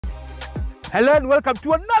Hello and welcome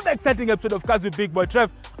to another exciting episode of Cars with Big Boy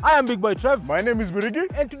Trev. I am Big Boy Trev. My name is Birigi.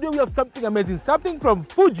 And today we have something amazing, something from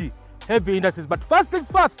Fuji Heavy Industries. But first things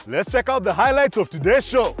first, let's check out the highlights of today's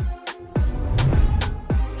show.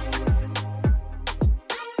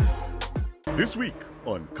 This week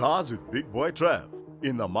on Cars with Big Boy Trev,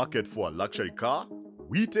 in the market for a luxury car,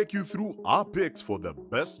 we take you through our picks for the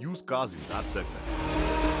best used cars in that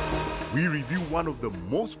segment. We review one of the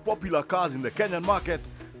most popular cars in the Kenyan market,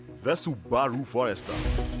 the Subaru Forester.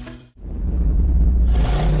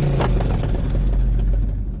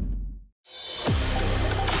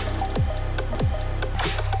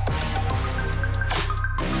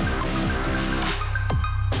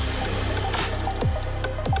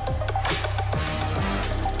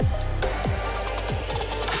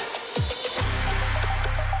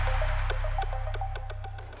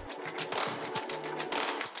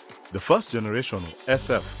 The first generation of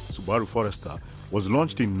SF Subaru Forester was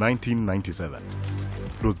launched in 1997.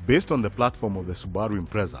 It was based on the platform of the Subaru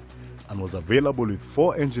Impreza and was available with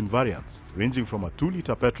 4 engine variants ranging from a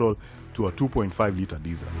 2-litre petrol to a 2.5-litre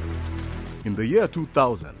diesel. In the year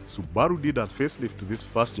 2000, Subaru did a facelift to this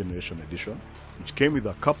first generation edition, which came with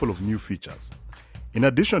a couple of new features. In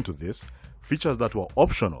addition to this, features that were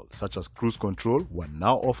optional, such as cruise control, were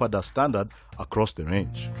now offered as standard across the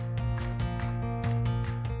range.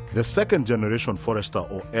 The second generation Forester,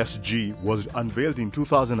 or SG, was unveiled in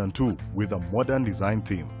 2002 with a modern design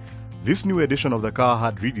theme. This new edition of the car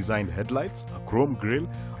had redesigned headlights, a chrome grille,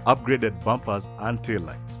 upgraded bumpers and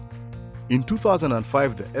taillights. In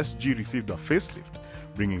 2005, the SG received a facelift,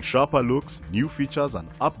 bringing sharper looks, new features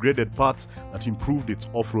and upgraded parts that improved its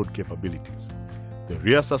off-road capabilities. The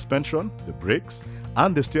rear suspension, the brakes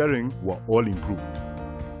and the steering were all improved.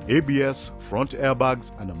 ABS, front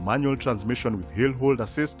airbags and a manual transmission with hill hold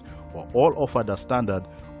assist were all offered as standard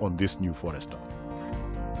on this new Forester.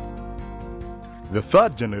 The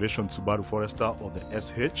third generation Subaru Forester, or the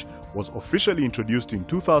SH, was officially introduced in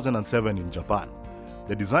 2007 in Japan.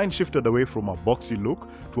 The design shifted away from a boxy look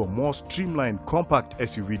to a more streamlined compact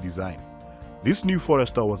SUV design. This new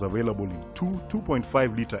Forester was available in two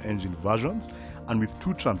 2.5-litre engine versions and with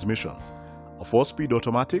 2 transmissions, a 4-speed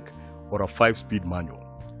automatic or a 5-speed manual.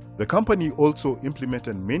 The company also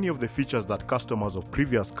implemented many of the features that customers of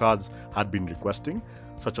previous cars had been requesting,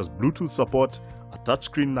 such as Bluetooth support, a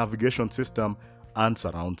touchscreen navigation system, and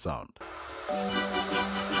surround sound.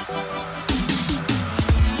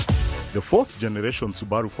 The fourth generation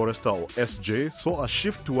Subaru Forester, or SJ, saw a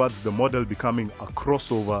shift towards the model becoming a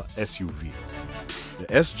crossover SUV. The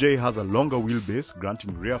SJ has a longer wheelbase,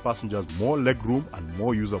 granting rear passengers more legroom and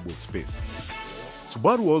more usable space.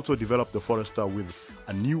 Subaru also developed the Forester with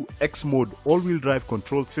a new X-Mode all-wheel drive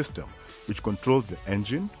control system, which controls the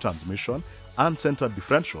engine, transmission, and center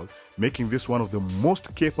differential, making this one of the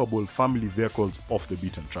most capable family vehicles off the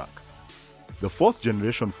beaten track. The fourth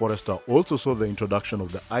generation Forester also saw the introduction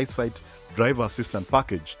of the EyeSight driver assistant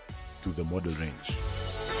package to the model range.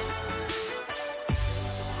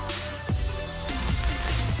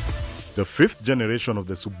 The fifth generation of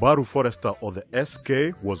the Subaru Forester, or the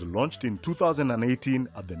SK, was launched in 2018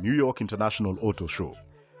 at the New York International Auto Show.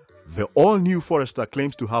 The all-new Forester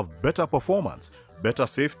claims to have better performance, better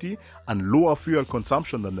safety, and lower fuel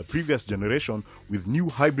consumption than the previous generation, with new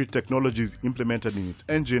hybrid technologies implemented in its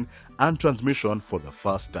engine and transmission for the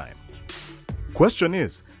first time. Question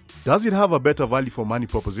is, does it have a better value for money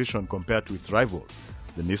proposition compared to its rivals,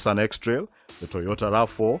 the Nissan X-Trail, the Toyota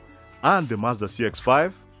RAV4, and the Mazda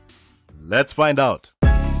CX-5? Let's find out.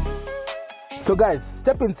 so guys,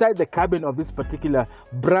 step inside the cabin of this particular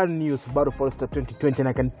brand new Subaru Forester 2020 and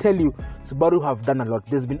I can tell you Subaru have done a lot.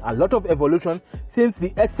 There's been a lot of evolution since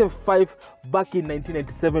the SF5 back in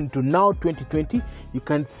 1997 to now 2020. You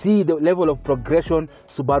can see the level of progression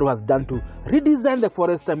Subaru has done to redesign the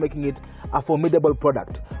Forester, making it a formidable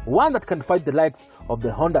product. One that can fight the likes of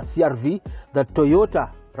the Honda CR-V, the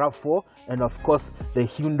Toyota RAV4, and of course the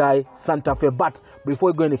Hyundai Santa Fe. But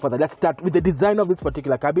before we go any further, let's start with the design of this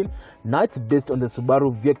particular cabin. Now it's based on the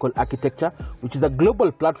Subaru vehicle architecture, which is a global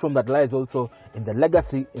platform that lies also in the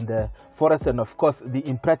legacy in the Forester and of course the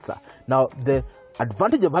Impreza. Now the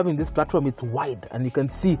advantage of having this platform, it's wide, and you can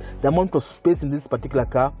see the amount of space in this particular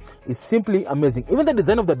car is simply amazing. Even the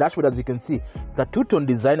design of the dashboard, as you can see, it's a two-tone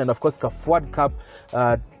design, and of course it's a forward cab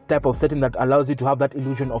type of setting that allows you to have that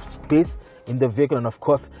illusion of space in the vehicle, and of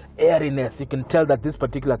course airiness. You can tell that this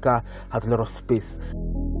particular car has a lot of space.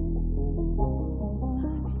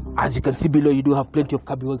 As you can see below, you do have plenty of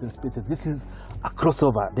cubbyholes and spaces. This is a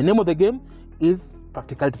crossover. The name of the game is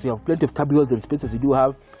practicality. So you have plenty of cubbyholes and spaces. You do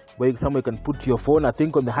have where somewhere you can put your phone. I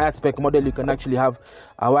think on the higher spec model you can actually have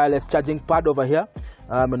a wireless charging pad over here,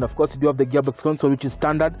 and of course you do have the gearbox console, which is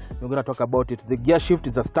standard. We're going to talk about it. The gear shift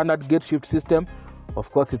is a standard gate shift system. Of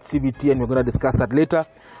course it's CBT, and we're going to discuss that later.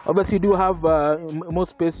 Obviously you do have more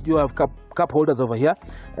space. You have cup holders over here,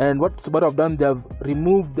 and what Subaru have done, they have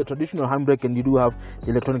removed the traditional handbrake, and you do have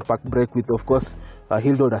the electronic park brake with, of course,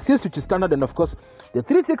 hill hold assist, which is standard, and of course the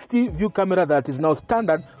 360 view camera that is now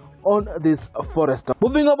standard on this Forester.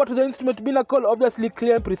 Moving over to the instrument binnacle, obviously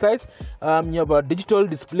clear and precise. You have a digital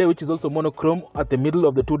display which is also monochrome at the middle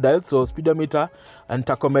of the two dials, so speedometer and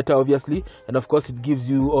tachometer obviously, and of course it gives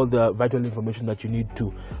you all the vital information that you need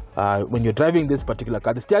to when you're driving this particular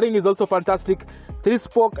car. The steering is also fantastic,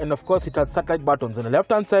 3-spoke, and of course it has satellite buttons. On the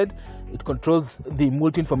left hand side it controls the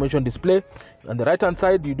multi-information display. On the right hand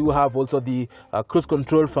side you do have also the cruise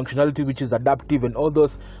control functionality, which is adaptive, and all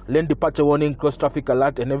those lane departure warning, cross traffic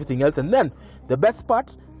alert, and everything else. And then the best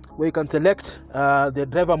part, where you can select the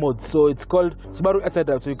driver mode. So it's called Subaru SI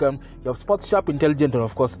Drive. So you have sports, sharp, intelligent, and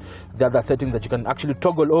of course the other settings that you can actually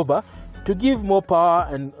toggle over to give more power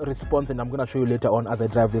and response, and I'm going to show you later on as I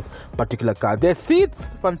drive this particular car. The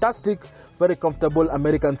seats, fantastic, very comfortable,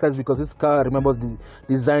 American size, because this car, remember, was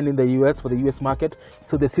designed in the US for the US market.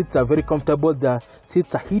 So the seats are very comfortable. The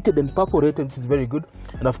seats are heated and perforated, which is very good,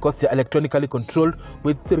 and of course they're electronically controlled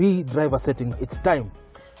with 3 driver settings. It's time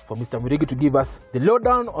for Mr. Murigi to give us the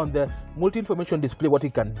lowdown on the multi-information display, what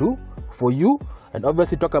it can do for you, and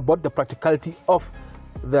obviously talk about the practicality of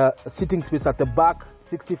the seating space at the back,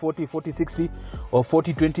 60-40, 40-60, or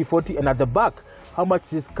 40-20-40, and at the back, how much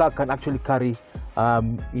this car can actually carry,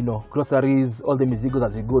 you know, groceries, all the mizigos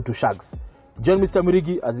as you go to Shags. Join Mr.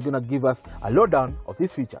 Murigi as he's going to give us a lowdown of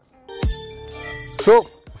these features. So,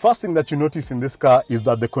 first thing that you notice in this car is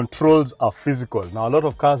that the controls are physical. Now, a lot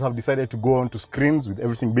of cars have decided to go onto screens with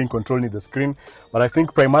everything being controlled in the screen. But I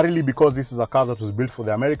think primarily because this is a car that was built for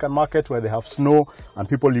the American market, where they have snow and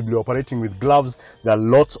people will be operating with gloves, there are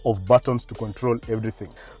lots of buttons to control everything.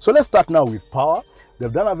 So let's start now with power.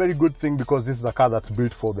 They've done a very good thing because this is a car that's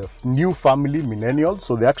built for the new family, millennials.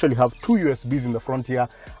 So they actually have 2 USBs in the front here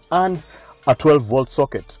and a 12-volt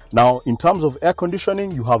socket. Now, in terms of air conditioning,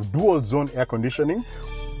 you have dual zone air conditioning.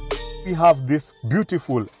 We have this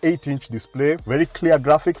beautiful 8-inch display, very clear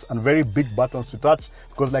graphics and very big buttons to touch,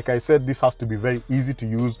 because like I said, this has to be very easy to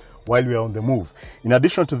use while we are on the move. In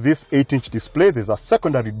addition to this 8-inch display, there's a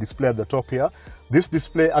secondary display at the top here. This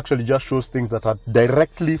display actually just shows things that are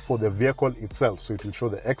directly for the vehicle itself. So it will show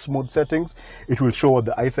the X mode settings, it will show what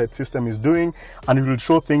the eyesight system is doing, and it will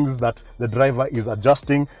show things that the driver is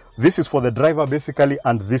adjusting. This is for the driver basically,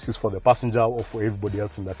 and this is for the passenger or for everybody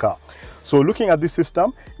else in the car. So looking at this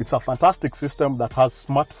system, it's a fantastic system that has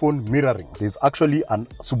smartphone mirroring. There's actually an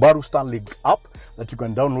Subaru Stanley app that you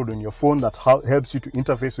can download on your phone that helps you to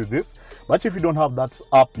interface with this. But if you don't have that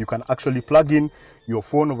app, you can actually plug in your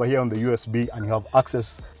phone over here on the USB, and you have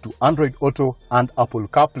access to Android Auto and Apple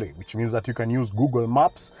CarPlay, which means that you can use Google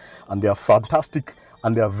Maps, and they are fantastic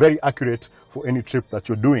and they are very accurate for any trip that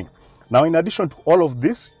you're doing. Now, in addition to all of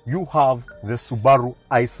this, you have the Subaru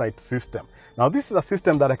eyesight system. Now, this is a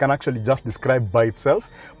system that I can actually just describe by itself,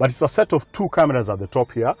 but it's a set of 2 cameras at the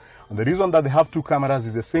top here. And the reason that they have 2 cameras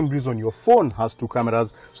is the same reason your phone has 2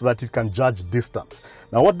 cameras, so that it can judge distance.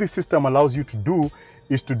 Now, what this system allows you to do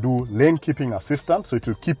is to do lane keeping assistance, so it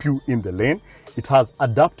will keep you in the lane. It has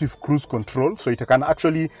adaptive cruise control, so it can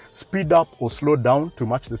actually speed up or slow down to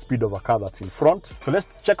match the speed of a car that's in front. So let's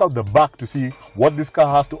check out the back to see what this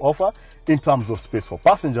car has to offer in terms of space for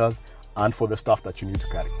passengers and for the stuff that you need to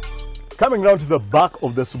carry. Coming round to the back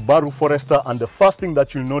of the Subaru Forester, and the first thing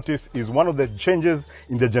that you'll notice is one of the changes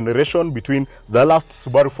in the generation between the last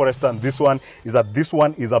Subaru Forester and this one is that this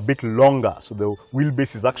one is a bit longer. So the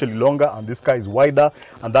wheelbase is actually longer and this car is wider,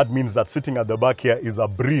 and that means that sitting at the back here is a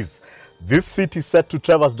breeze. This seat is set to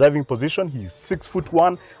Trevor's driving position. He is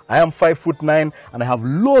 6'1", I am 5'9", and I have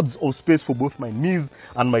loads of space for both my knees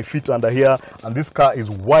and my feet under here, and this car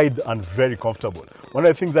is wide and very comfortable. One of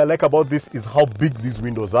the things I like about this is how big these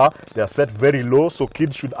windows are. They are set very low, so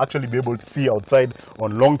kids should actually be able to see outside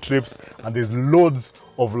on long trips, and there's loads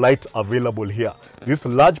of light available here. This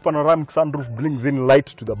large panoramic sunroof brings in light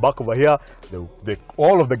to the back over here.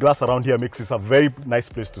 All of the glass around here makes this a very nice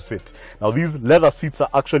place to sit. Now, these leather seats are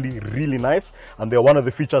actually really nice, and they're one of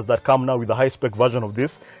the features that come now with the high-spec version of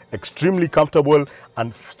this. Extremely comfortable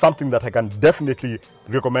and something that I can definitely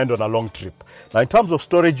recommend on a long trip. Now, in terms of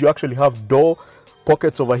storage, you actually have door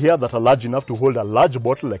pockets over here that are large enough to hold a large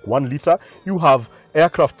bottle like 1 liter. You have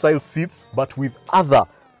aircraft style seats, but with other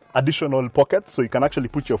additional pockets, so you can actually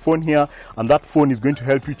put your phone here, and that phone is going to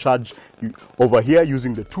help you charge over here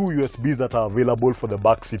using the 2 USBs that are available for the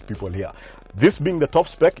back seat people here. This being the top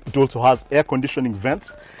spec, it also has air conditioning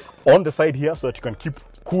vents on the side here so that you can keep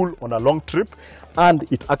cool on a long trip, and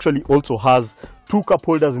it actually also has 2 cup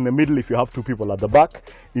holders in the middle if you have 2 people at the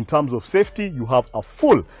back. In terms of safety, you have a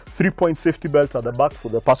full 3-point safety belt at the back for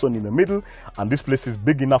the person in the middle, and this place is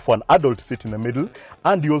big enough for an adult to sit in the middle,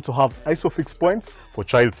 and you also have ISOFIX points for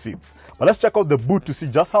child seats. But let's check out the boot to see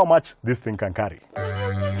just how much this thing can carry.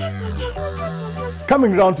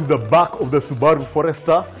 Coming round to the back of the Subaru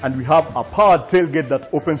Forester, and we have a powered tailgate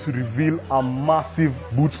that opens to reveal a massive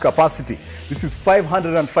boot capacity. This is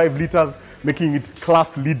 505 liters, making it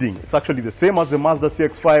class leading. It's actually the same as the Mazda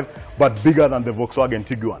CX-5, but bigger than the Volkswagen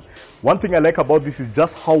Tiguan. One thing I like about this is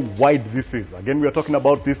just how wide this is. Again, we are talking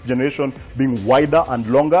about this generation being wider and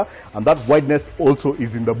longer, and that wideness also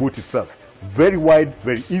is in the boot itself. Very wide,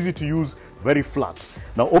 very easy to use, very flat.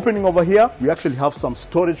 Now, opening over here, we actually have some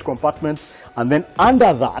storage compartments, and then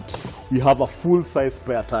under that, we have a full-size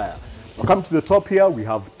spare tire. Now, come to the top here, we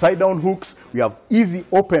have tie-down hooks, we have easy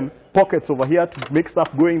open pockets over here to make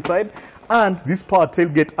stuff go inside, and this power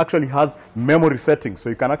tailgate actually has memory settings, so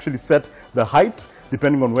you can actually set the height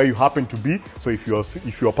depending on where you happen to be. So if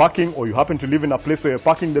you're parking, or you happen to live in a place where you're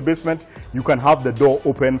parking in the basement, you can have the door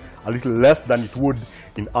open a little less than it would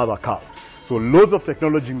in other cars. So loads of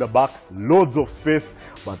technology in the back, loads of space,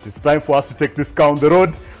 but it's time for us to take this car on the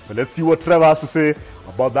road. So let's see what Trevor has to say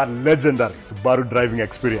about that legendary Subaru driving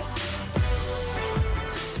experience.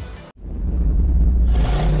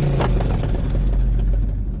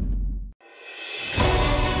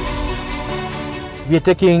 We are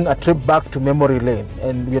taking a trip back to memory lane,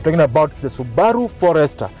 and we are talking about the Subaru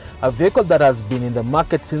Forester, a vehicle that has been in the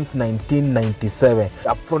market since 1997.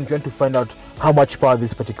 Up front, you're going to find out how much power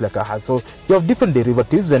this particular car has. So you have different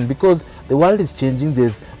derivatives, and because the world is changing,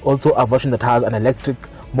 there's also a version that has an electric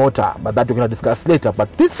motor, but that we're going to discuss later.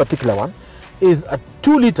 But this particular one is a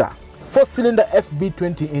 2-liter 4-cylinder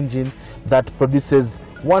FB20 engine that produces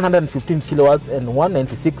 115 kilowatts and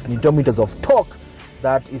 196 Newton meters of torque,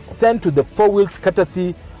 that is sent to the 4 wheels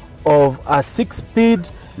courtesy of a 6-speed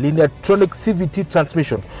lineartronic CVT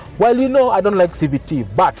transmission. Well, you know I don't like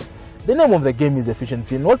CVT, but the name of the game is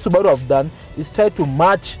efficiency, and what Subaru have done is try to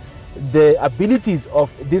match the abilities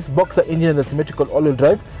of this Boxer engine and the symmetrical all-wheel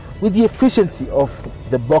drive with the efficiency of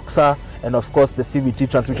the Boxer and of course the CVT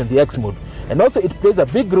transmission, the X mode. And also it plays a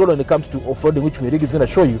big role when it comes to off-roading, which Mirig is going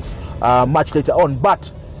to show you much later on. But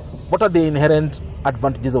what are the inherent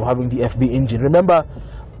advantages of having the FB engine? Remember,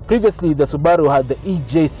 previously the Subaru had the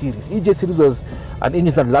EJ series. EJ series was an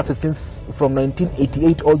engine that lasted from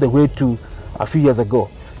 1988 all the way to a few years ago.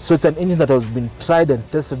 So it's an engine that has been tried and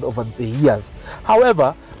tested over the years.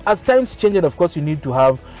 However, as times change, and of course you need to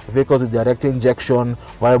have vehicles with direct injection,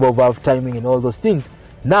 variable valve timing, and all those things.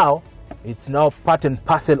 Now it's now part and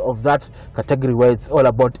parcel of that category where it's all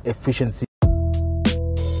about efficiency.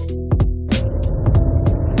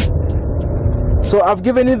 So I've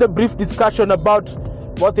given you the brief discussion about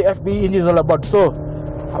what the FB engine is all about. So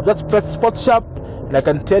I've just pressed Sports Sharp, and I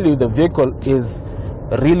can tell you the vehicle is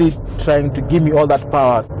really trying to give me all that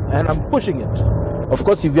power, and I'm pushing it. Of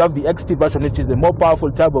course, if you have the XT version, which is a more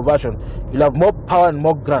powerful turbo version, you'll have more power and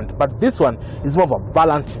more grunt, but this one is more of a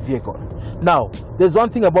balanced vehicle. Now, there's one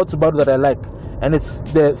thing about Subaru that I like, and it's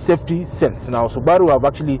the safety sense. Now, Subaru have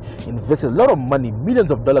actually invested a lot of money, millions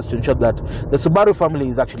of dollars, to ensure that the Subaru family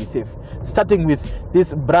is actually safe. Starting with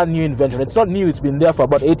this brand new invention. It's not new, it's been there for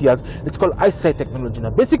about 8 years. It's called eyesight technology. Now,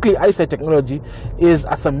 basically, eyesight technology is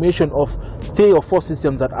a summation of 3 or 4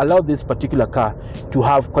 systems that allow this particular car to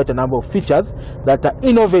have quite a number of features that are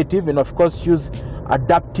innovative, and of course use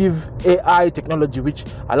adaptive AI technology, which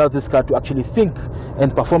allows this car to actually think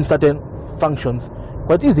and perform certain functions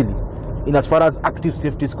quite easily in as far as active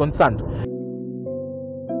safety is concerned.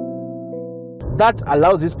 That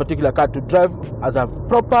allows this particular car to drive as a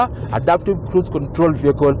proper adaptive cruise control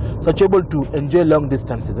vehicle, such able to enjoy long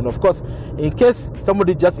distances. And of course, in case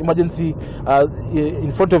somebody just emergency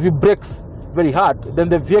in front of you brakes very hard, then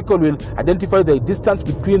the vehicle will identify the distance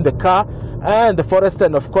between the car and the Forester,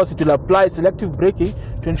 and of course it will apply selective braking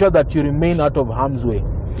to ensure that you remain out of harm's way.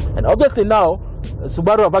 And obviously now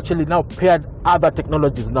Subaru have actually now paired other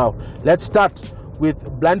technologies. Now let's start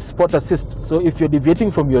with blind spot assist. So if you're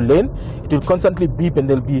deviating from your lane, it will constantly beep, and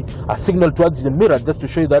there'll be a signal towards the mirror just to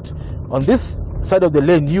show you that on this side of the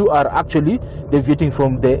lane you are actually deviating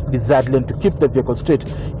from the desired lane to keep the vehicle straight.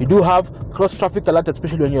 You do have cross traffic alert,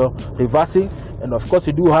 especially when you're reversing, and of course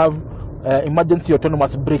you do have emergency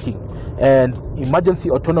autonomous braking and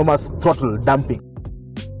emergency autonomous throttle damping.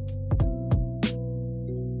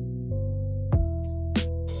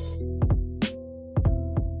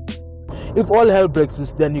 If all hell breaks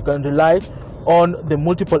loose, then you can rely on the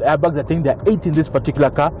multiple airbags. I think there are 8 in this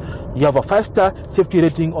particular car. You have a 5-star safety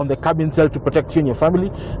rating on the cabin itself to protect you and your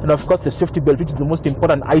family, and of course the safety belt, which is the most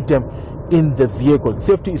important item in the vehicle.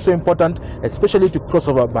 Safety is so important, especially to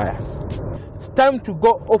crossover buyers. It's time to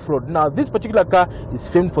go off-road. Now this particular car is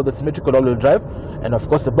famed for the symmetrical all-wheel drive, and of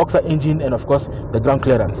course the boxer engine, and of course the ground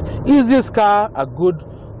clearance. Is this car a good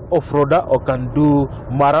off-roader or can do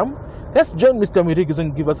maram? Let's join Mr. Mirik, who's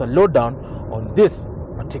going to give us a lowdown on this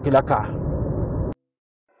particular car.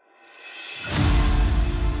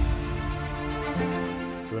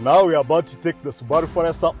 So now we are about to take the Subaru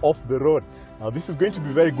Forester off the road. Now this is going to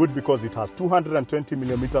be very good because it has 220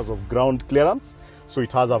 millimeters of ground clearance. So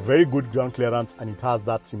it has a very good ground clearance and it has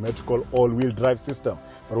that symmetrical all-wheel drive system.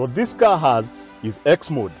 But what this car has is X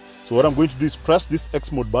mode. So what I'm going to do is press this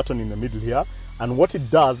X mode button in the middle here. And what it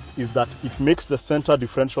does is that it makes the center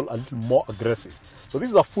differential a little more aggressive. So this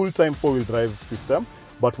is a full-time 4-wheel drive system.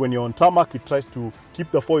 But when you're on tarmac, it tries to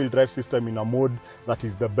keep the 4-wheel drive system in a mode that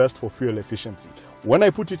is the best for fuel efficiency. When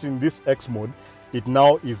I put it in this X mode, it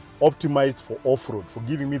now is optimized for off-road, for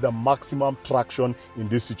giving me the maximum traction in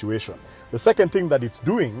this situation. The second thing that it's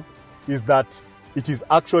doing is that it is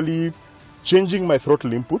actually changing my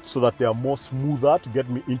throttle inputs so that they are more smoother to get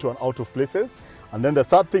me into and out of places. And then the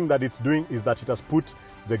third thing that it's doing is that it has put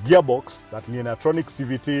the gearbox, that Lineartronic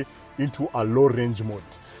CVT, into a low range mode.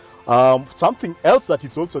 Something else that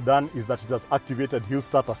it's also done is that it has activated hill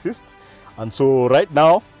start assist. And so right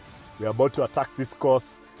now we're about to attack this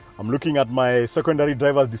course. I'm looking at my secondary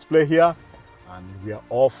driver's display here and we are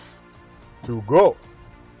off to go.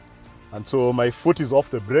 And so my foot is off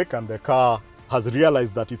the brake and the car has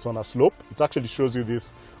realized that it's on a slope. It actually shows you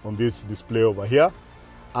this on this display over here.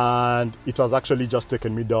 And it has actually just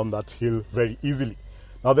taken me down that hill very easily.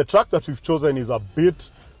 Now the track that we've chosen is a bit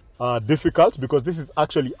difficult because this is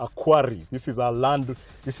actually a quarry. This is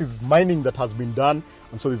this is mining that has been done,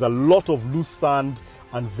 and so there's a lot of loose sand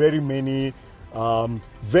and very many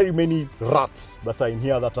ruts that are in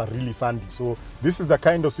here that are really sandy. So this is the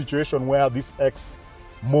kind of situation where this X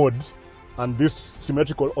mode and this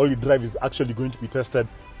symmetrical all-wheel drive is actually going to be tested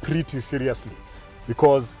pretty seriously,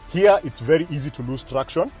 because here it's very easy to lose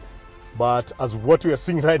traction, but as what we are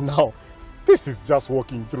seeing right now, this is just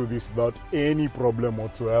walking through this without any problem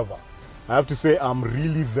whatsoever. I have to say I'm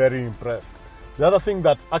really very impressed. The other thing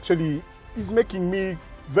that actually is making me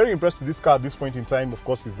very impressed with this car at this point in time, of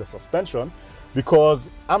course, is the suspension, because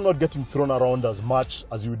I'm not getting thrown around as much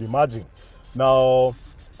as you would imagine. Now,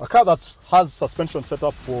 a car that has suspension set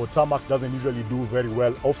up for tarmac doesn't usually do very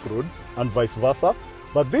well off-road and vice versa,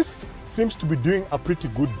 but this seems to be doing a pretty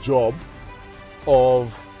good job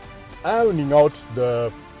of ironing out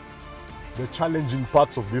the challenging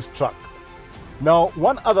parts of this track. Now,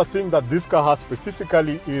 one other thing that this car has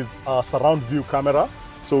specifically is a surround view camera.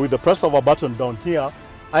 So with the press of a button down here,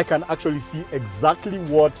 I can actually see exactly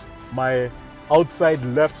what my outside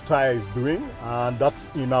left tire is doing, and that's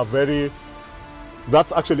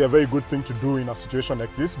actually a very good thing to do in a situation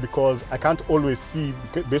like this, because I can't always see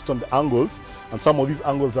based on the angles, and some of these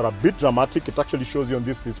angles are a bit dramatic. It actually shows you on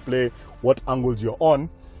this display what angles you're on.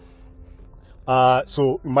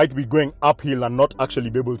 So you might be going uphill and not actually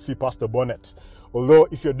be able to see past the bonnet. Although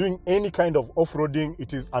if you're doing any kind of off-roading,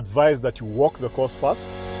 it is advised that you walk the course first.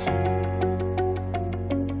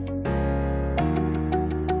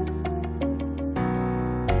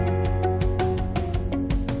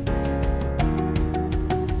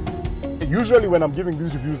 Usually when I'm giving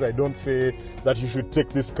these reviews, I don't say that you should take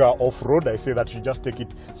this car off-road. I say that you just take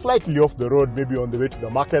it slightly off the road, maybe on the way to the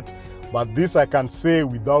market. But this I can say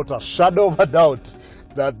without a shadow of a doubt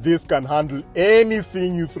that this can handle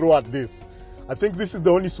anything you throw at this. I think this is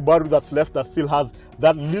the only Subaru that's left that still has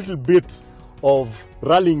that little bit of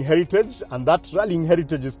rallying heritage, and that rallying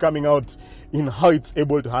heritage is coming out in how it's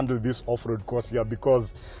able to handle this off-road course here,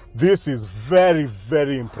 because this is very,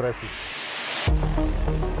 very impressive.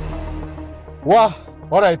 Wow,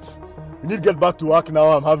 all right, we need to get back to work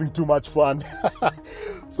now. I'm having too much fun.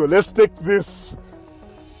 So let's take this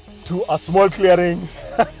to a small clearing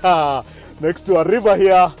next to a river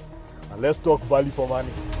here, and let's talk value for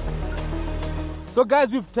money. So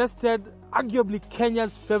guys, we've tested arguably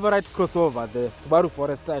Kenya's favorite crossover, the Subaru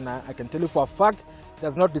Forester, and I can tell you for a fact it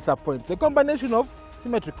does not disappoint. The combination of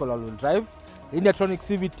symmetrical all-wheel drive, Lineartronic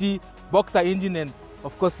CVT, boxer engine, and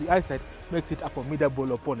of course the eyesight makes it a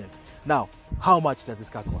formidable opponent. Now, how much does this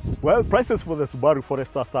car cost? Well, prices for the Subaru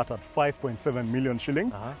Forester start at 5.7 million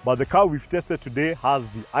shillings, but the car we've tested today has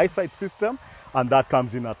the eyesight system, and that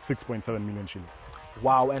comes in at 6.7 million shillings.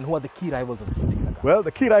 Wow, and who are the key rivals of this particular car? Well,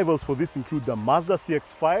 the key rivals for this include the Mazda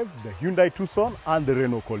CX-5, the Hyundai Tucson, and the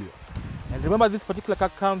Renault Koleos. And remember, this particular car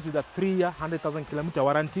comes with a 3-year, 100,000 kilometer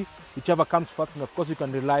warranty, whichever comes first. And of course, you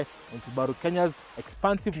can rely on Subaru Kenya's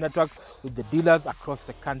expansive networks with the dealers across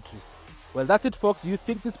the country. Well, that's it, folks. You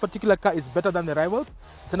think this particular car is better than the rivals?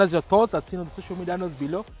 Send us your thoughts as seen on the social media notes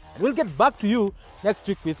below, and we'll get back to you next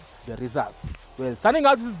week with the results. Well, signing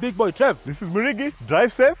out, this is Big Boy Trev. This is Murigi.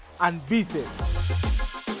 Drive safe and be safe.